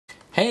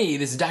Hey,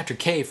 this is Dr.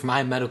 K from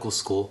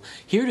iMedicalSchool,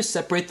 here to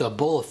separate the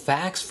Ebola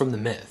facts from the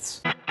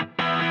myths.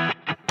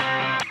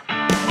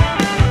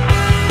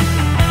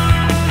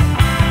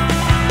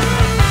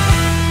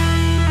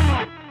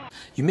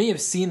 You may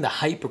have seen the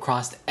hype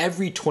across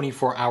every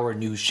 24-hour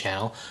news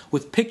channel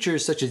with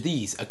pictures such as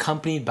these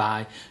accompanied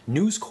by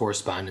news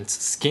correspondents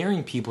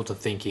scaring people to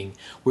thinking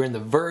we're on the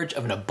verge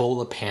of an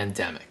Ebola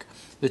pandemic.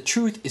 The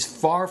truth is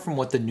far from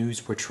what the news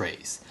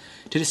portrays.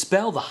 To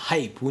dispel the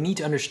hype, we need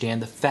to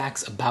understand the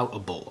facts about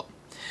Ebola.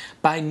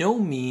 By no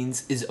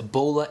means is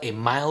Ebola a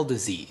mild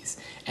disease,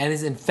 and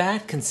is in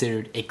fact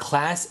considered a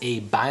Class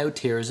A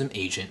bioterrorism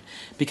agent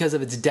because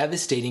of its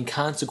devastating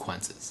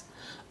consequences.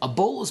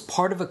 Ebola is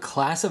part of a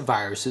class of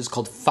viruses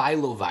called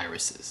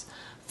filoviruses.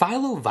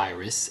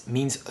 Filovirus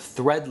means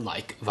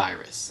thread-like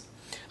virus.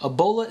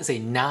 Ebola is a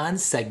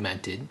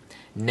non-segmented,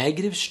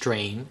 negative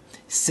strain,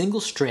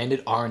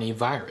 single-stranded RNA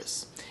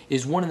virus. It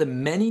is one of the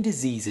many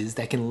diseases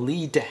that can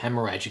lead to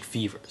hemorrhagic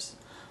fevers.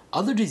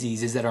 Other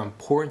diseases that are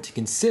important to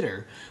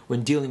consider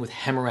when dealing with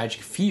hemorrhagic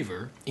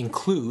fever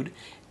include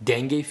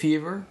dengue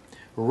fever,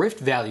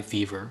 Rift Valley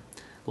fever,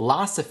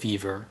 Lassa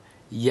fever,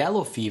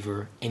 yellow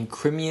fever, and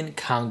Crimean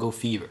Congo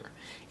fever.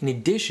 In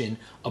addition,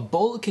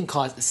 Ebola can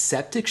cause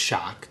septic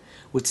shock,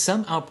 with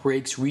some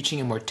outbreaks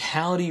reaching a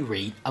mortality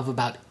rate of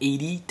about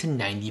 80 to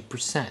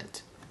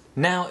 90%.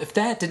 Now, if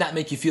that did not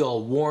make you feel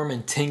all warm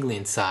and tingly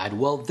inside,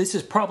 well, this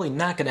is probably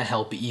not going to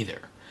help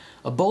either.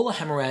 Ebola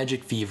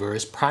hemorrhagic fever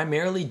is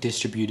primarily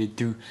distributed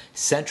through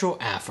Central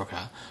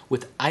Africa,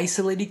 with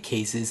isolated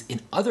cases in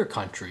other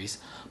countries,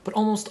 but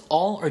almost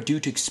all are due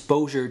to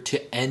exposure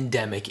to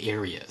endemic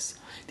areas.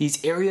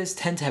 These areas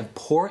tend to have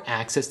poor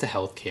access to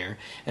healthcare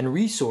and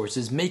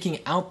resources, making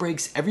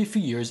outbreaks every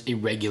few years a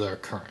regular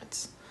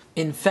occurrence.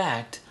 In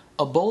fact,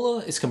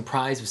 Ebola is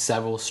comprised of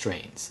several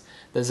strains.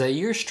 The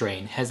Zaire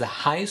strain has the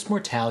highest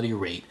mortality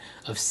rate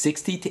of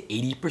 60 to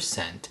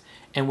 80%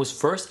 and was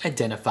first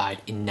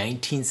identified in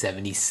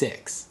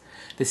 1976.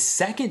 The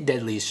second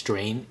deadliest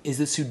strain is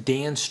the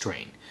Sudan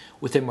strain,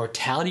 with a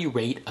mortality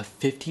rate of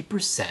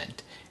 50% and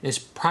is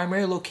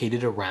primarily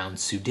located around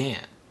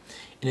Sudan.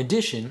 In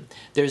addition,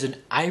 there's an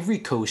Ivory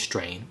Coast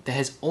strain that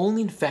has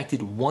only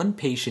infected one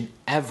patient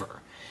ever,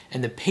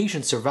 and the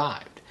patient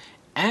survived.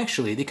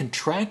 Actually, they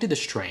contracted the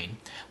strain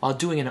while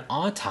doing an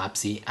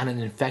autopsy on an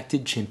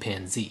infected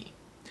chimpanzee.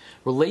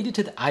 Related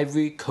to the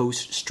Ivory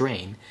Coast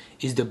strain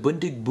is the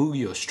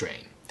Bundibugyo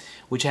strain,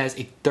 which has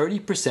a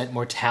 30%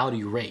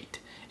 mortality rate.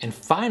 And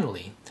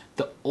finally,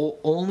 the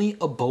only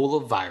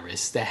Ebola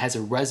virus that has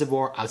a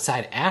reservoir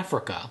outside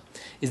Africa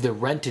is the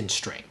Renton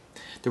strain.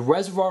 The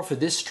reservoir for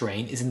this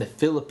strain is in the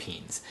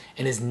Philippines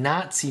and is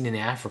not seen in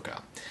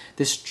Africa.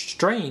 This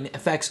strain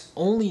affects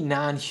only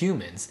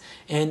non-humans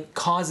and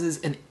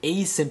causes an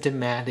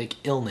asymptomatic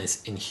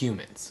illness in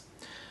humans.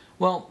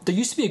 Well, there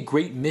used to be a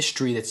great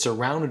mystery that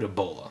surrounded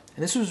Ebola,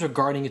 and this was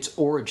regarding its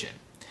origin.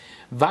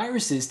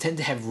 Viruses tend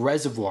to have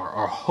reservoir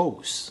or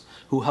hosts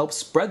who help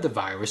spread the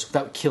virus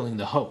without killing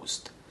the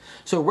host.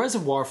 So a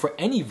reservoir for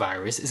any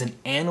virus is an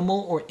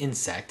animal or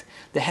insect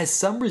that has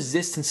some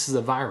resistance to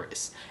the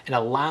virus and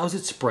allows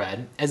it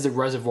spread as the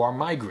reservoir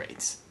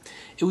migrates.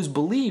 It was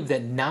believed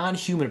that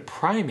non-human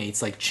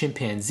primates like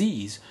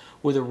chimpanzees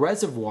were the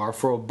reservoir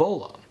for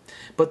Ebola,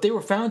 but they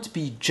were found to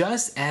be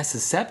just as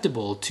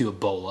susceptible to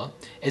Ebola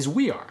as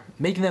we are,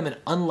 making them an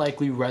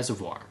unlikely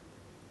reservoir.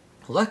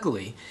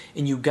 Luckily,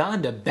 in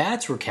Uganda,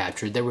 bats were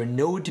captured that were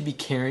known to be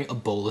carrying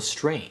Ebola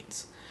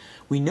strains.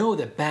 We know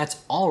that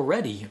bats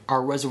already are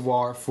a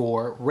reservoir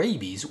for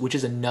rabies, which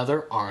is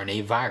another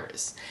RNA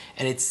virus,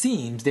 and it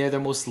seems they are the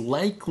most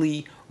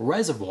likely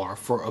reservoir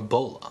for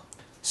Ebola.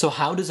 So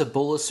how does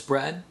Ebola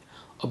spread?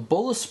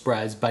 Ebola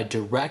spreads by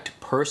direct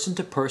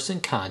person-to-person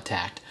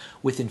contact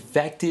with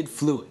infected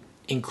fluid,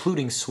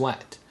 including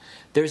sweat.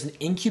 There's an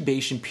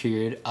incubation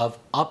period of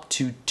up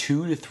to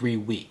 2 to 3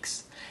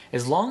 weeks.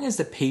 As long as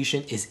the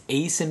patient is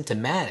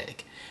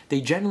asymptomatic,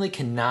 they generally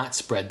cannot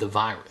spread the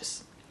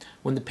virus.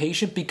 When the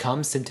patient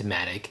becomes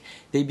symptomatic,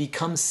 they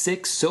become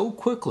sick so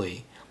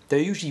quickly they're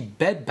usually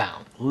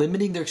bedbound,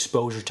 limiting their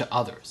exposure to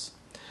others.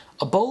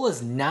 Ebola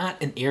is not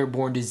an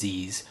airborne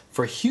disease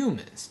for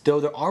humans,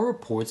 though there are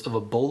reports of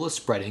Ebola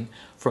spreading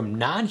from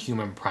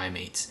non-human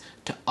primates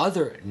to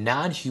other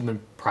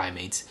non-human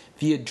primates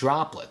via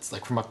droplets,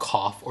 like from a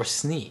cough or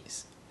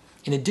sneeze.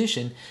 In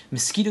addition,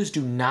 mosquitoes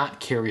do not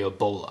carry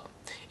Ebola.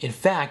 In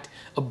fact,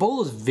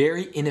 Ebola is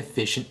very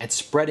inefficient at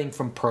spreading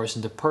from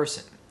person to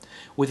person.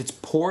 With its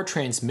poor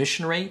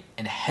transmission rate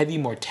and heavy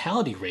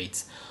mortality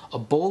rates,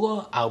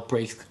 Ebola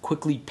outbreaks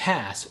quickly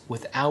pass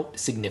without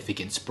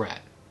significant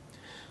spread.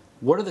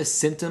 What are the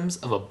symptoms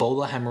of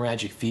Ebola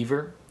hemorrhagic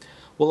fever?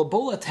 Well,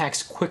 Ebola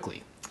attacks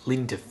quickly,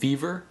 leading to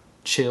fever,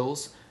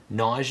 chills,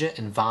 nausea,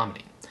 and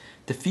vomiting.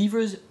 The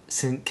fevers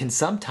can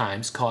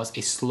sometimes cause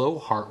a slow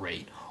heart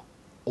rate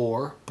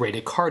or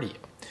bradycardia,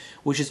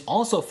 which is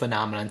also a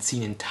phenomenon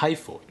seen in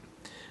typhoid.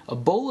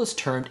 Ebola is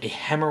termed a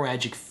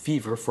hemorrhagic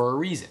fever for a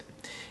reason,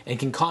 and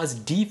can cause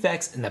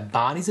defects in the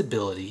body's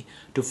ability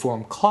to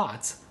form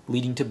clots,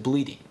 leading to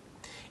bleeding.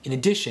 In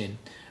addition,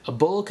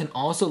 Ebola can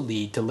also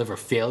lead to liver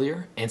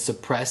failure and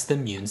suppress the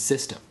immune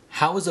system.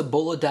 How is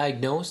Ebola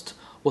diagnosed?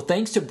 Well,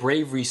 thanks to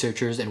brave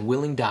researchers and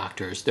willing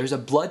doctors, there's a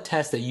blood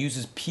test that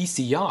uses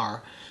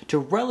PCR to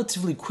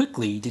relatively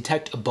quickly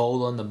detect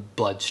Ebola in the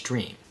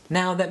bloodstream.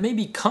 Now, that may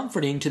be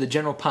comforting to the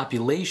general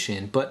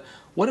population, but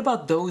what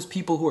about those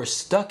people who are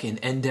stuck in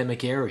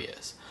endemic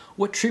areas?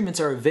 What treatments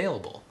are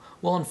available?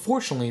 Well,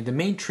 unfortunately, the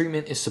main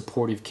treatment is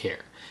supportive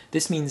care.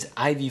 This means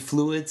IV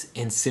fluids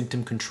and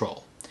symptom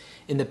control.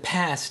 In the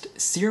past,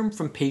 serum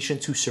from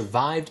patients who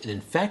survived an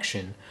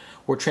infection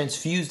were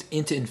transfused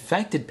into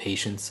infected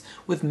patients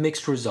with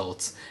mixed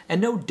results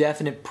and no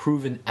definite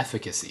proven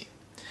efficacy.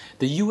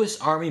 The U.S.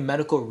 Army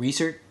Medical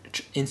Research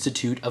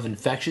Institute of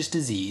Infectious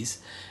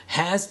Disease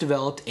has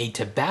developed a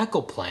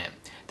tobacco plant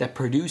that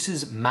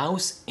produces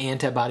mouse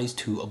antibodies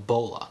to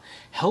Ebola,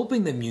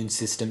 helping the immune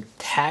system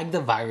tag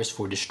the virus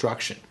for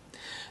destruction.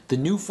 The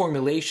new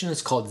formulation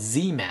is called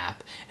ZMapp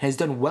and has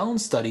done well in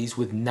studies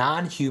with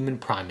non-human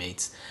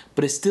primates,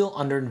 but is still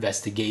under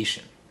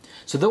investigation.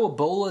 So though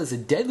Ebola is a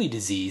deadly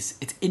disease,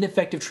 its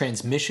ineffective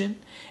transmission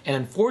and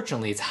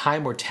unfortunately its high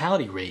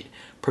mortality rate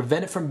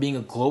prevent it from being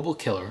a global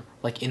killer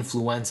like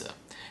influenza,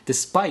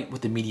 despite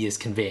what the media is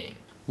conveying.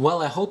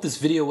 Well, I hope this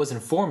video was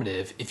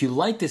informative. If you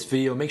like this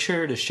video, make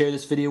sure to share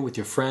this video with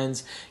your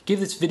friends, give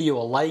this video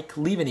a like,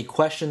 leave any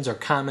questions or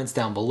comments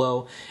down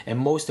below, and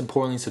most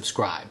importantly,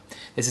 subscribe.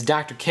 This is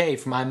Dr. K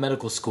from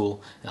iMedicalSchool,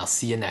 and I'll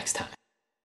see you next time.